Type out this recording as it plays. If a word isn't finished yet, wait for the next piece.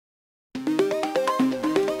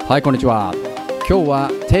はい、こんにちは。今日は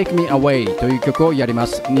Take Me Away という曲をやりま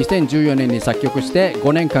す。2014年に作曲して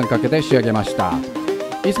5年間かけて仕上げました。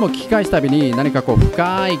いつも聴き返すたびに何か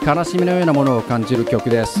深い悲しみのようなものを感じる曲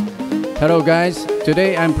です。Hello guys,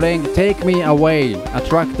 today I'm playing Take Me Away, a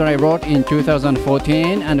track that I wrote in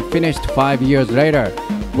 2014 and finished 5 years later.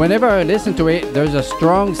 Whenever I listen to it, there's a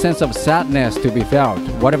strong sense of sadness to be felt,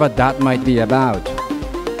 whatever that might be about.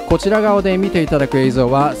 こちら側で見ていただく映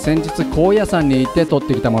像は先日高野山に行って撮っ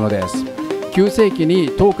てきたものです。9世紀に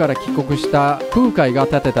唐から帰国した空海が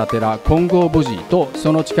建てた寺金剛無寺と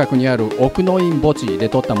その近くにある奥の院墓地で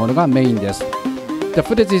撮ったものがメインです。The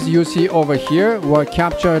footages you see over here were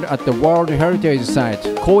captured at the World Heritage site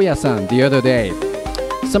Koyasan the other day.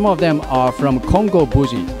 Some of them are from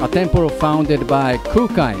Kongobuji, a temple founded by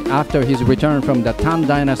Kukai after his return from the Tang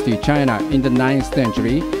Dynasty China in the 9th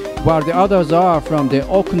century, while the others are from the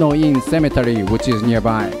Okunoin Cemetery, which is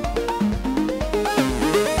nearby.